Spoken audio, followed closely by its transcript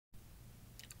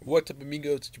What's up,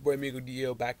 amigos? It's your boy Amigo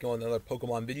Dio back on another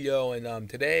Pokemon video, and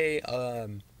today,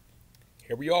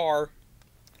 here we are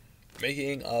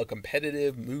making a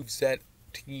competitive moveset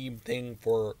team thing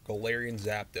for Galarian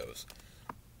Zapdos.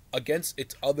 Against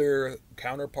its other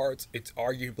counterparts, it's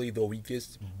arguably the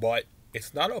weakest, but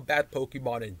it's not a bad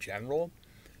Pokemon in general.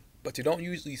 But you don't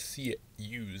usually see it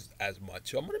used as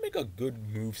much. So I'm gonna make a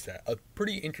good moveset, a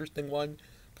pretty interesting one,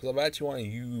 because I actually want to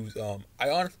use. I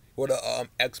honestly want to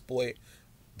exploit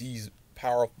these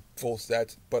powerful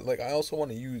sets, but like I also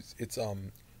want to use its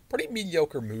pretty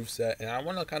mediocre move set, and I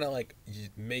want to kind of like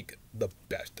make the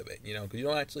best of it, because you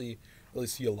don't actually really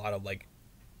see a lot of like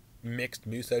mixed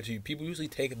move sets. People usually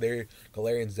take their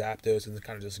Galarian Zapdos and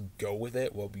kind of just go with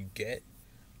it, what we get,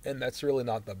 and that's really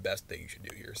not the best thing you should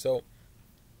do here. So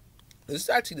this is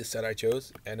actually the set I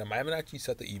chose, and I haven't actually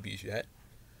set the EVs yet,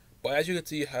 but as you can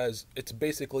see,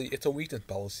 it's a weakness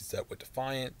policy set with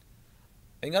Defiant,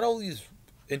 and you got all these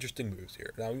interesting moves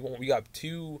here. Now we got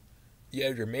two. You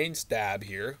have your main stab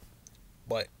here,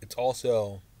 but it's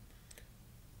also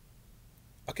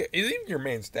okay. It's even your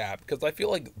main stab because I feel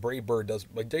like Brave Bird does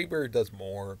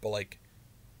more, but like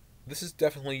this is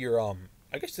definitely your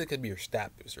I guess it could be your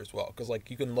stat booster as well because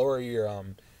like you can lower your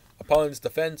opponent's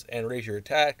defense and raise your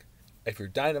attack if you're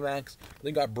Dynamax.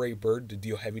 Then you got Brave Bird to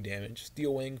deal heavy damage,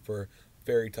 Steel Wing for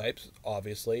fairy types,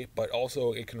 obviously, but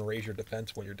also it can raise your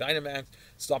defense when you're Dynamax,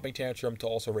 Stomping Tantrum to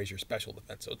also raise your special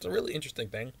defense. So it's a really interesting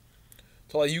thing.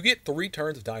 So like you get 3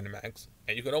 turns of Dynamax,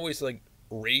 and you can always like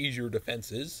raise your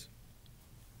defenses,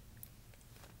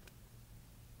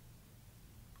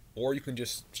 or you can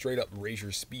just straight up raise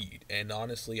your speed. And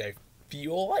honestly, I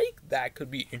feel like that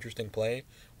could be interesting play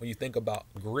when you think about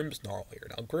Grimmsnarl here.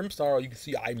 Now Grimmsnarl, you can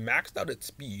see I maxed out its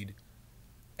speed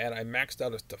and I maxed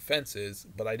out its defenses,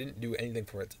 but I didn't do anything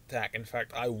for its attack. In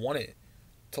fact, I want it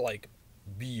to like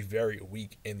be very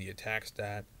weak in the attack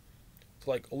stat.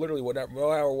 So like literally whatever, no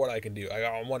matter what I can do,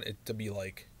 I want it to be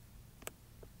like,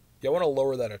 yeah, I want to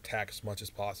lower that attack as much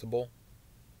as possible.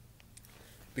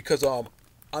 Because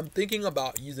I'm thinking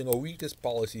about using a weakness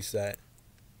policy set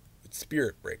with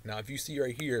Spirit Break. Now if you see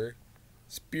right here,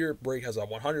 Spirit Break has a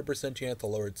 100% chance to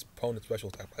lower its opponent's special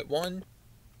attack by 1.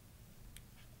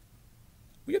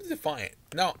 We have to Defiant.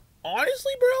 Now,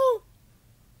 honestly, bro,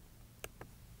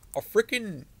 a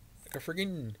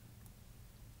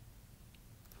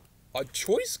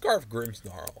Choice Scarf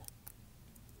Grimmsnarl.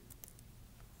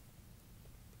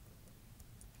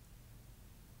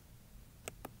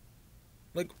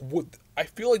 Like, I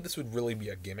feel like this would really be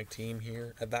a gimmick team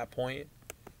here at that point,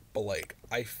 but like,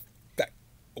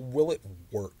 will it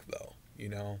work though?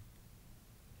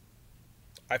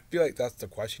 I feel like that's the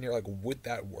question here. Like, would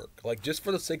that work? Like, just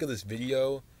for the sake of this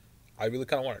video, I really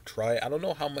kind of want to try it. I don't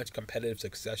know how much competitive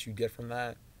success you get from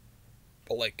that,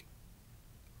 but like,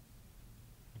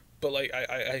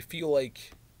 I feel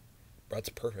like, bro, that's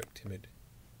perfect. Timid.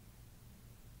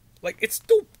 Like, it's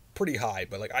still pretty high,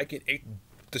 but like,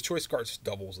 the choice card just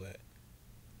doubles it.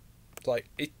 Like,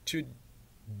 it should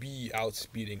be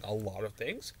outspeeding a lot of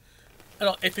things. I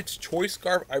don't know, if it's Choice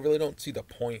Scarf, I really don't see the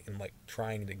point in like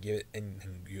trying to give it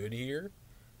anything good here.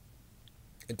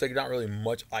 It's like not really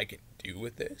much I can do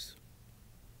with this.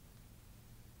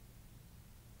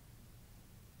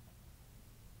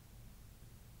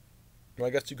 Well,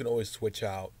 I guess you can always switch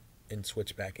out and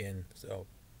switch back in. So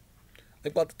I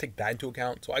think we'll have to take that into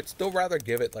account. So I'd still rather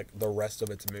give it like the rest of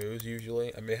its moves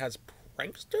usually. I mean, it has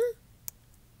Prankster,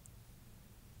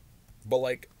 but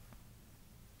like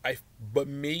but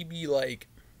maybe like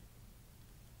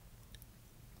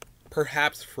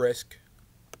perhaps Frisk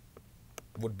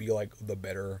would be like the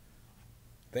better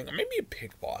thing. Or maybe a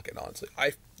Pickpocket, honestly.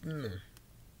 I mean,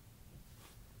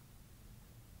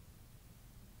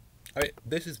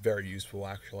 this is very useful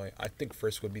actually. I think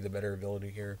Frisk would be the better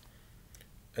ability here.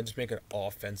 And just make an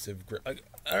offensive Grim. Like,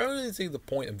 I don't really see the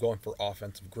point of going for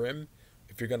offensive Grim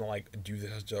if you're gonna like do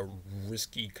such a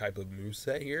risky type of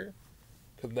moveset here.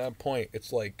 At that point,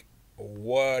 it's like,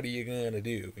 what are you gonna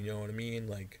do? You know what I mean?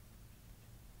 Like,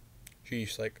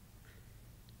 geez, like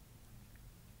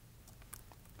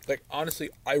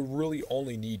honestly, I really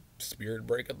only need Spirit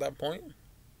Break at that point.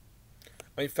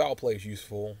 I mean, Foul Play is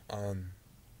useful. I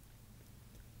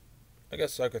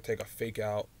guess I could take a Fake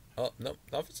Out. Oh no,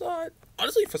 not Facade.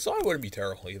 Honestly, Facade wouldn't be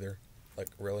terrible either. Like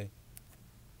really,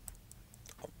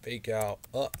 Fake Out.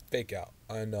 Fake Out,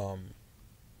 and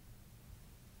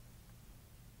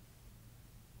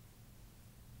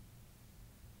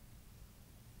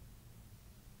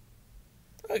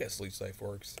I guess Leech Life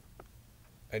works.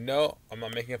 And no, I'm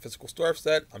not making a physical storm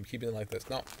set. I'm keeping it like this.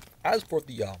 Now, as for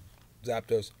the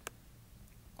Zapdos,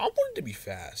 I want it to be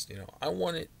fast.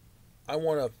 I I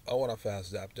want a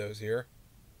fast Zapdos here.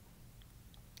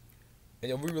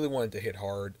 And we really want it to hit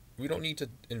hard. We don't need to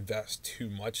invest too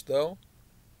much though,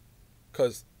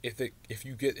 because if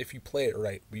you play it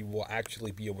right, we will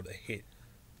actually be able to hit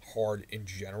hard in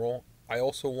general. I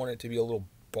also want it to be a little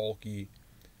bulky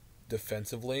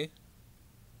defensively.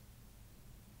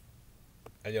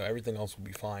 And everything else will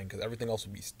be fine because everything else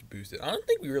will be boosted. I don't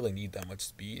think we really need that much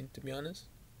speed, to be honest.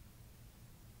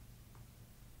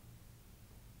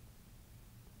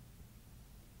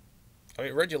 I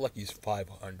mean, Regieleku's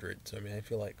 500, so I mean, I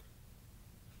feel like...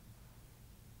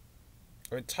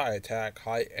 I mean, it's high attack,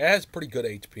 it has pretty good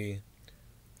HP.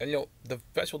 And, the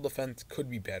special defense could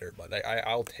be better, but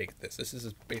I'll take this. This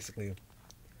is basically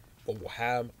what we'll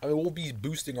have. I mean, we'll be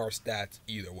boosting our stats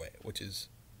either way, which is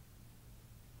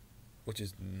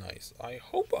nice. I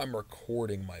hope I'm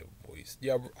recording my voice.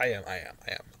 Yeah, I am.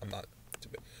 I'm not too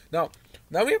bad.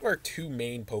 Now we have our two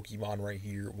main Pokemon right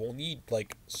here. We'll need,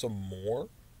 like, some more.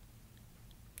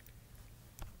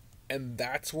 And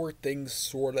that's where things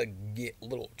sort of get a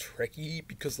little tricky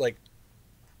because, like,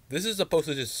 this is supposed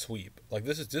to just sweep. Like,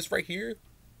 this right here.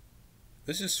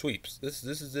 This is sweeps. This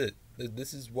is it.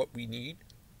 This is what we need.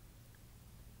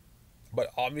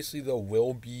 But obviously there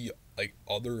will be, like,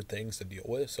 other things to deal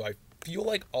with. So I feel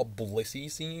like a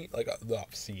Blissey scene, like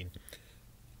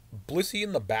Blissey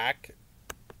in the back,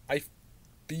 I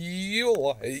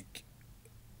feel like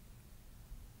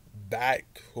that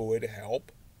could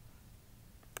help.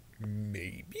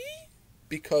 Maybe?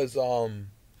 Because, I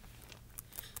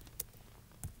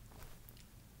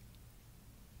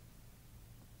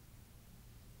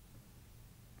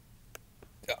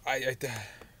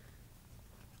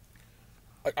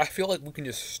feel like we can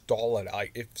just stall it out.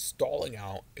 If stalling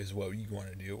out is what you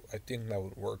want to do, I think that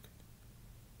would work.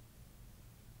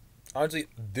 Honestly,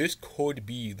 this could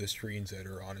be the screen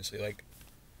setter, honestly. Like,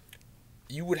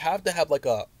 you would have to have, like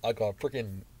a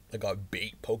freaking, like a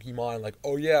bait Pokemon. Like,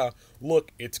 oh yeah,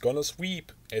 look, it's gonna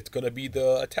sweep. It's gonna be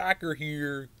the attacker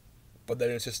here. But then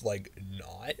it's just, like,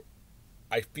 not.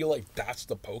 I feel like that's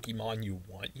the Pokemon you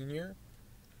want in here.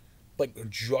 Like,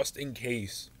 just in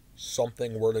case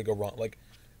something were to go wrong. Like,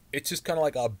 it's just kind of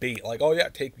like a bait. Like, oh yeah,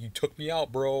 you took me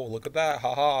out, bro. Look at that.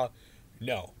 Haha.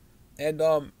 No. And,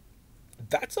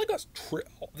 that's like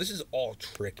this is all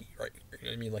tricky, right? You know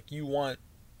what I mean? Like, you want...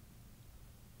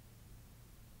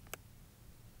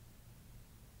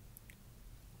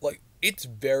 Like, it's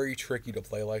very tricky to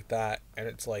play like that. And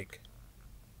it's like...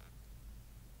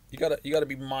 You gotta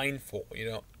be mindful,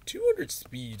 200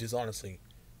 speed is honestly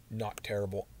not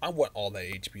terrible. I want all that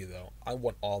HP, though. I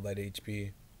want all that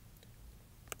HP.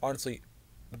 Honestly,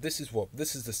 this is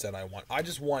the set I want. I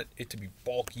just want it to be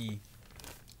bulky,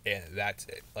 and that's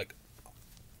it. Like,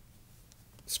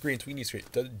 screens, we need screens.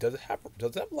 Does it have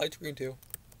light screen too?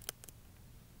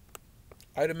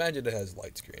 I'd imagine it has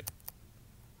light screen.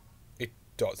 It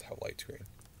does have light screen.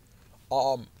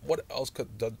 What else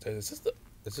is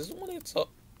this the one that's up?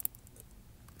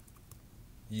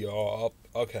 Yup.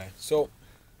 Okay, so.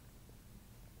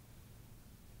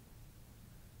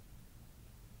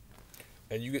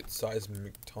 And you get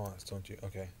seismic taunts, don't you?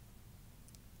 Okay.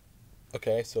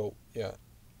 Okay, so, yeah.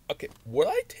 Okay, would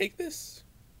I take this?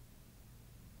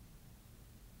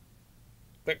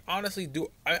 Like, honestly,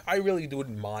 I really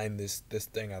wouldn't mind this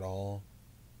thing at all.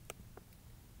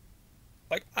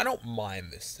 Like, I don't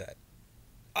mind this set.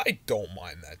 I don't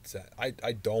mind that set.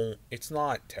 I don't. It's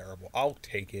not terrible. I'll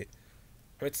take it.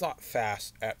 I mean, it's not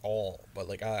fast at all, but,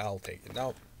 like, I'll take it.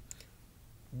 Now,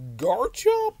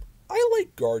 Garchomp? I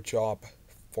like Garchomp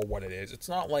for what it is. It's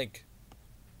not like...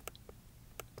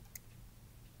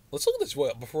 Let's look at this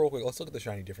before real quick. Let's look at the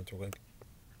shiny difference real quick.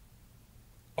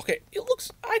 Okay, it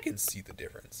looks... I can see the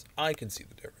difference. I can see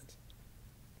the difference.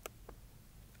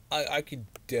 I can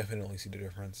definitely see the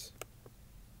difference.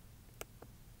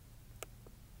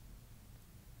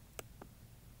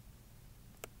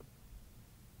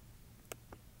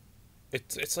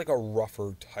 It's like a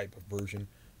rougher type of version.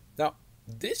 Now,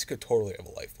 this could totally have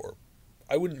a life orb.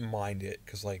 I wouldn't mind it,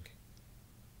 because, like...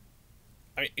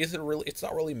 I mean, is it really... It's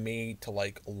not really made to,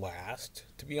 like, last,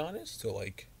 to be honest. So,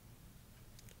 like...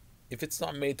 If it's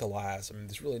not made to last, I mean,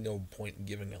 there's really no point in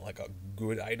giving it, like, a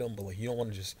good item. But, like, you don't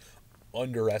want to just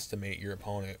underestimate your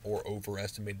opponent or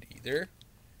overestimate it either.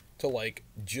 To, like,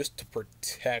 just to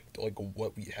protect, like,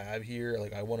 what we have here.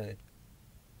 Like, I want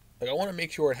to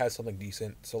make sure it has something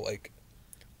decent. So, like,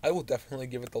 I will definitely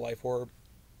give it the life orb.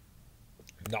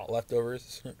 Not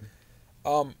leftovers.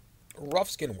 Rough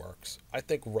Skin works. I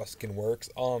think Rough Skin works.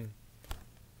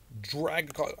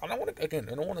 Dragon Claw. I don't want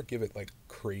to give it, like,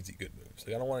 crazy good moves.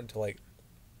 Like, I don't want it to, like...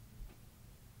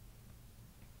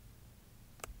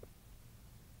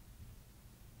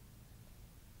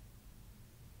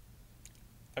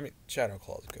 I mean, Shadow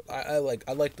Claw is good. I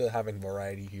like the having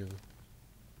variety here.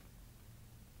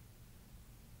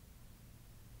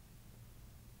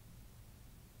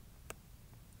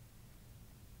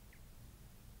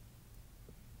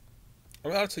 I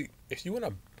mean, honestly, if you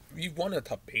wanted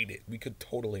to bait it, we could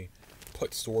totally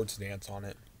put Swords Dance on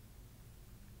it.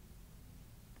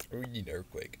 Or we need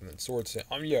Earthquake and then Swords Dance.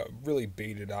 I mean, yeah, really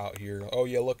bait it out here. Oh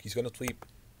yeah, look, he's gonna sleep.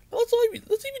 Let's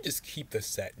even just keep the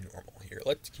set normal here.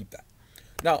 Let's keep that.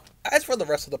 Now, as for the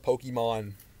rest of the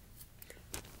Pokemon,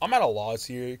 I'm at a loss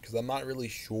here because I'm not really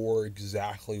sure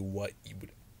exactly what you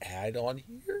would add on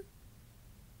here.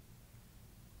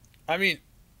 I mean,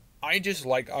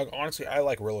 honestly, I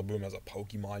like Rillaboom as a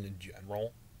Pokemon in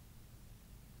general.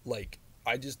 Like,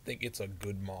 I just think it's a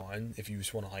good mon if you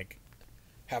just want to, like,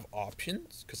 have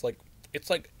options. Because, like, it's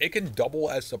like, it can double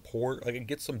as support. Like, it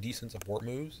gets some decent support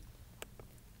moves.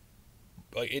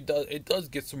 Like, it does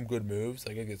get some good moves.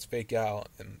 Like, it gets Fake Out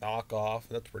and Knock Off.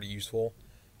 And that's pretty useful.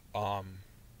 Um,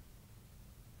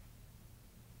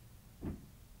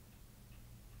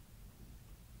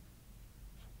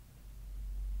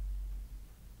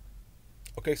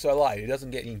 okay, so I lied. It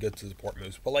doesn't get any good support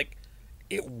moves. But, like,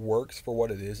 it works for what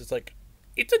it is. It's like,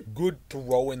 it's a good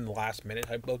throw in last minute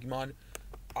type Pokemon.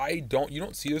 You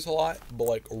don't see this a lot, but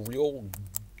like real,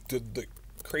 the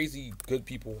crazy good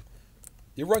people,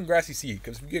 you run Grassy Seed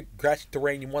because if you get grassy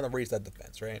terrain, you want to raise that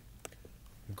defense, right?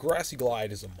 Grassy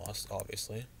Glide is a must,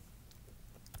 obviously.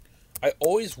 I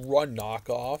always run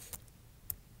Knockoff,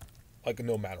 like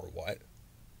no matter what.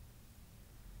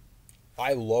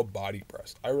 I love Body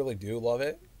Press. I really do love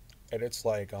it, and it's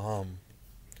like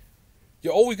you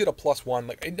always get a +1.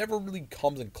 Like it never really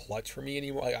comes in clutch for me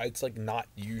anymore. It's like not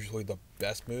usually the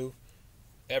best move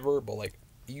ever, but like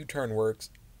U-turn works.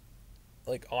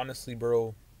 Like honestly,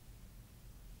 bro.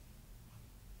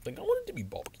 Like I want it to be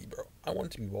bulky, bro. I want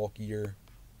it to be bulkier.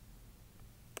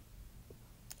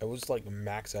 I was like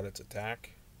max out its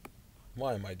attack.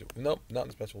 Why am I doing? Nope, not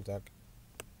in special attack.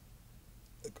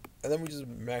 And then we just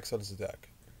max out its attack.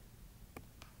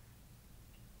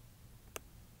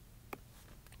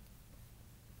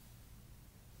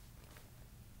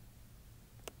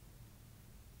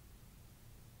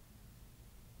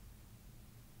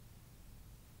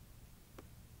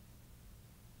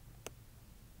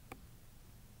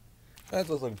 That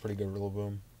looks like a pretty good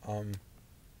Rillaboom.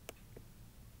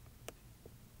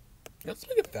 Let's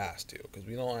make it fast too, because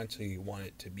we don't actually want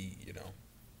it to be,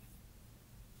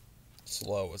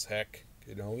 slow as heck.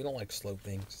 We don't like slow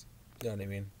things. You know what I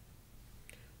mean?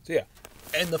 So yeah.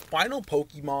 And the final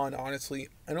Pokemon, honestly,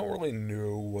 I don't really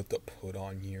know what to put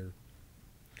on here.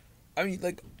 I mean,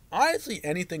 like, honestly,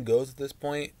 anything goes at this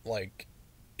point. Like,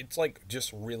 it's like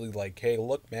just really like, hey,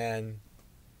 look, man,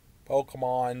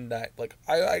 Pokemon that like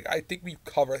I think we've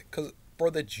covered because for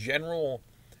the general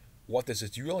what this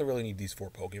is, you really need these 4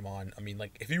 Pokemon. I mean,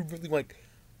 like, if you really like,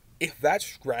 if that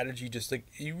strategy just like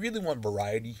you really want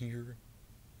variety here,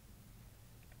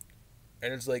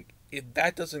 and it's like if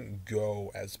that doesn't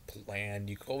go as planned,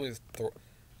 you can always throw.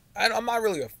 I'm not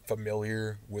really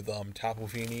familiar with Tapu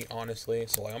Fini, honestly,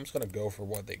 so like I'm just gonna go for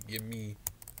what they give me.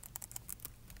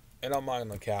 And I'm not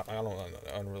gonna cap. I don't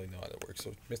really know how that works.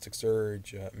 So Mystic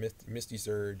Surge, Misty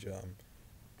Surge.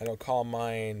 I know Calm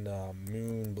Mind,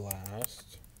 Moon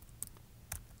Blast.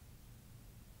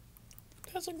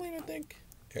 Dazzling Gleam, I think,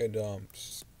 and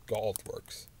Scald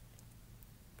works.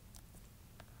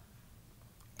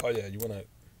 Oh yeah, you wanna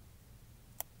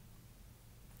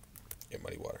get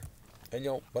Muddy Water, and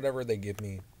whatever they give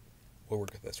me, we'll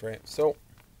work with this, right? So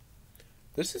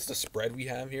this is the spread we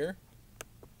have here.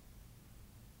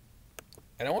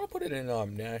 And I want to put it in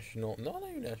national, no, not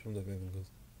even national,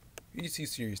 EDC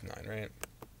Series 9, right?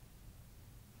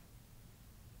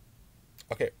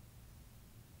 Okay.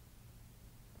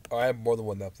 Oh, I have more than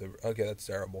one left. Okay, that's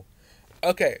terrible.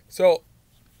 Okay, so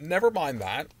never mind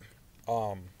that.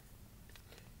 Um,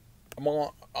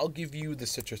 I'll give you the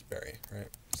citrus berry, right?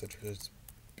 Citrus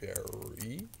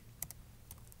berry.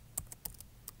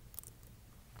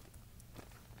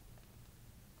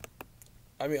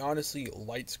 I mean, honestly,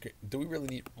 light screen. Do we really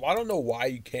need? Well, I don't know why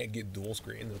you can't get dual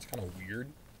screen. That's kind of weird.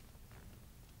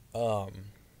 Um,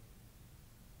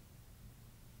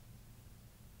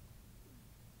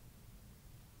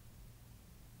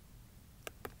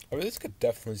 I mean, this could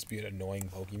definitely just be an annoying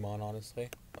Pokemon, honestly.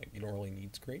 Like, you don't really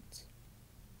need screens.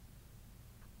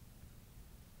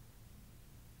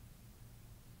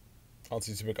 I'll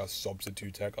see to make a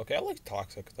substitute tech. Okay, I like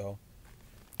Toxic, though.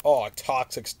 Oh,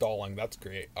 Toxic Stalling. That's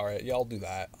great. Alright, yeah, I'll do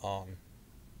that. We'll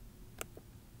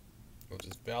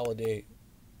just validate.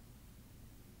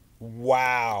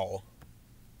 Wow.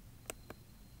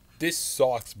 This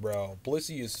sucks, bro.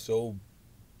 Blissey is so...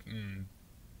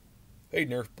 They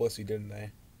nerfed Blissey, didn't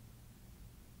they?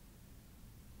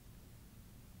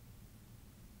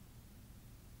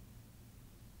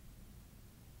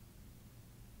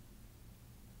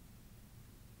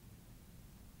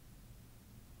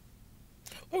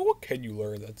 Like, what can you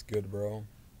learn that's good, bro?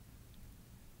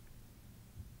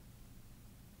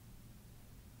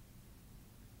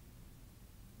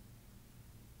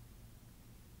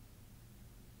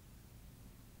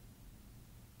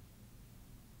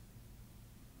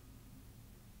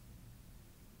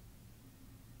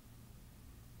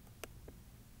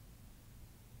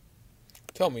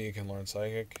 Tell me you can learn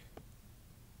Psychic.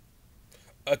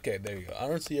 Okay, there you go. I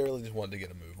don't see. I really just wanted to get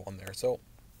a move on there. So,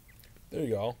 there you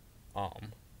go.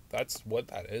 That's what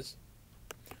that is.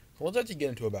 So let's actually get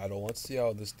into a battle. Let's see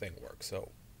how this thing works. So,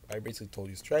 I basically told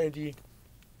you strategy.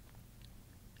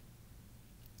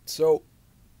 So,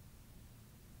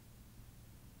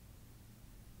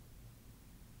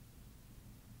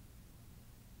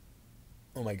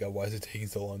 oh my god, why is it taking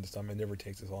so long this time? It never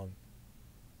takes this long.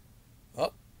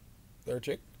 Oh, there,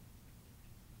 chick.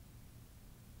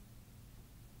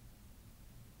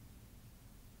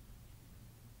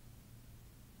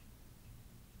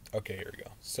 Okay, here we go.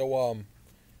 So,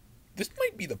 this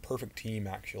might be the perfect team,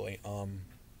 actually.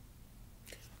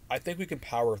 I think we can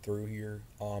power through here.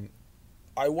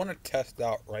 I want to test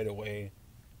out right away.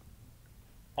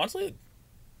 Honestly,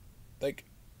 like,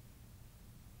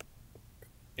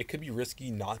 it could be risky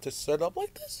not to set up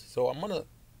like this. So I'm gonna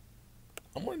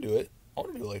do it. I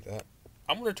want to do it like that.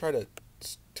 I'm gonna try to,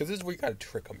 cause this is where you gotta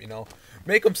trick him, you know,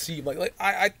 make him seem like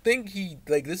I think he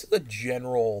like this is a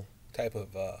general type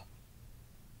of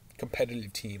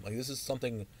competitive team. Like this is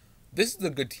something. This is a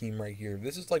good team right here.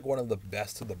 This is like one of the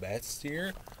best of the best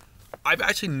here. I've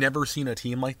actually never seen a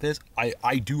team like this.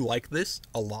 I do like this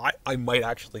a lot. I might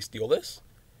actually steal this.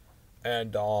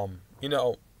 And you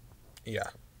know, yeah.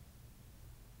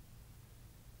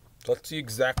 Let's see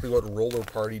exactly what Roller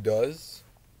Party does.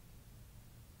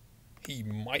 He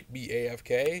might be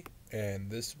AFK, and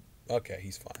this okay,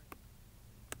 he's fine.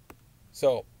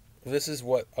 So, this is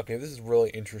what okay, this is really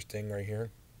interesting right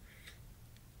here.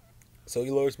 So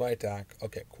he lowers my attack.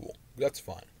 Okay, cool. That's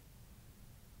fine.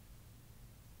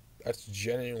 That's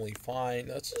genuinely fine.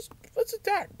 Let's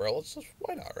attack, bro.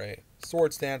 Why not, right?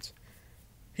 Sword stance.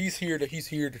 He's here to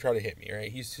try to hit me,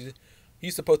 right? He's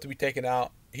supposed to be taken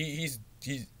out. He's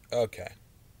okay.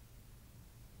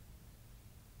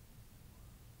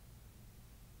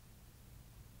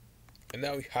 And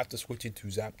now we have to switch into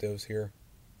Zapdos here.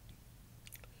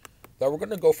 Now we're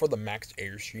gonna go for the max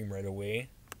airstream right away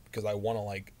because I want to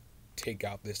like take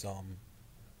out this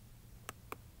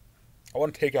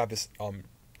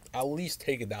at least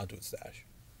take it down to its stash.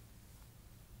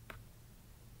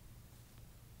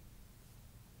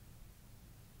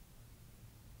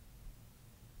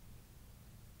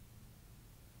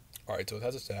 Alright, so it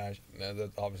has a stash.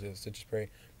 That's obviously a Stitch Spray.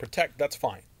 Protect, that's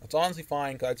fine. That's honestly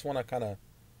fine, because I just want to kind of...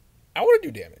 I want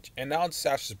to do damage. And now its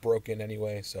stash is broken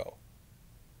anyway, so...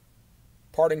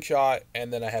 Parting Shot,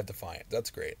 and then I have Defiant.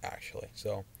 That's great, actually.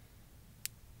 So,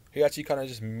 he actually kind of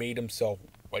just made himself...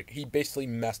 Like, he basically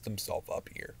messed himself up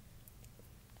here.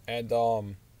 And,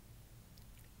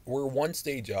 we're one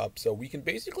stage up, so we can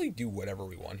basically do whatever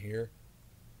we want here.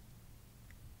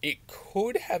 It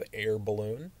could have Air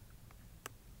Balloon.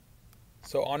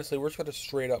 So, honestly, we're just going to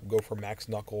straight up go for Max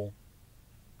Knuckle.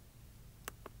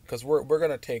 Because we're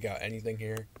going to take out anything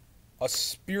here. A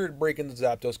Spirit Break into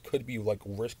Zapdos could be, like,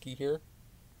 risky here.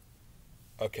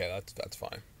 Okay, that's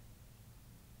fine.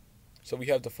 So, we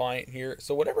have Defiant here.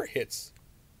 So, whatever hits...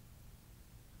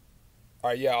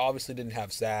 Alright, yeah, obviously didn't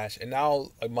have Sash. And now,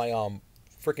 my,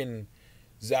 freaking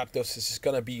Zapdos is just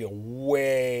gonna be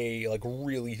way, like,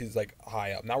 really, he's, like,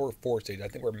 high up. Now we're 4 stage. I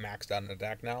think we're maxed out in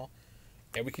attack now.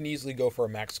 And we can easily go for a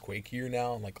Max Quake here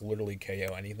now and, like, literally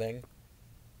KO anything.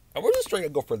 And we're just straight to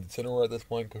go for the Incineroar at this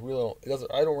point, because really,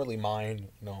 I don't really mind,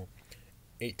 you know,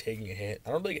 it taking a hit.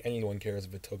 I don't think anyone cares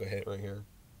if it took a hit right here.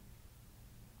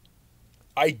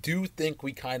 I do think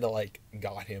we kind of, like,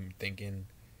 got him thinking...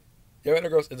 Yeah,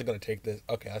 Metagross isn't going to take this.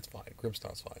 Okay, that's fine.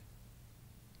 Grimmston's fine.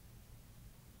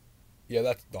 Yeah,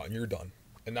 that's done. You're done.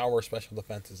 And now our special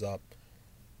defense is up.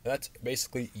 And that's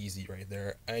basically easy right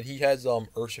there. And he has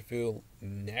Urshifu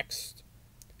next.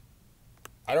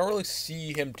 I don't really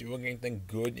see him doing anything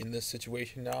good in this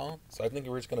situation now. So I think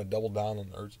we're just going to double down on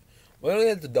Urshifu. We only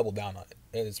have to double down on it.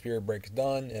 And the Spirit Break is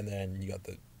done. And then you got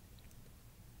the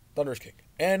Thunderous Kick.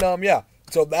 And, yeah.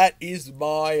 So that is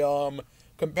my,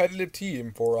 competitive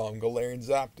team for Galarian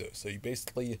Zapdos. So you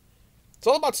basically, it's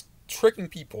all about tricking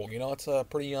people. You know, it's a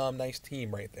pretty nice team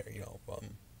right there. You know,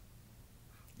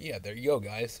 yeah, there you go,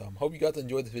 guys. Hope you guys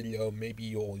enjoyed this video. Maybe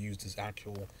you'll use this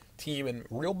actual team in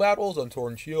real battles on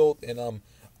Sword and Shield, and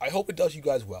I hope it does you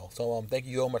guys well. So thank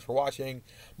you so much for watching.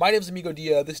 My name is Amigo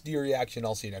Dia. This is Dia Reaction.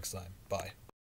 I'll see you next time. Bye.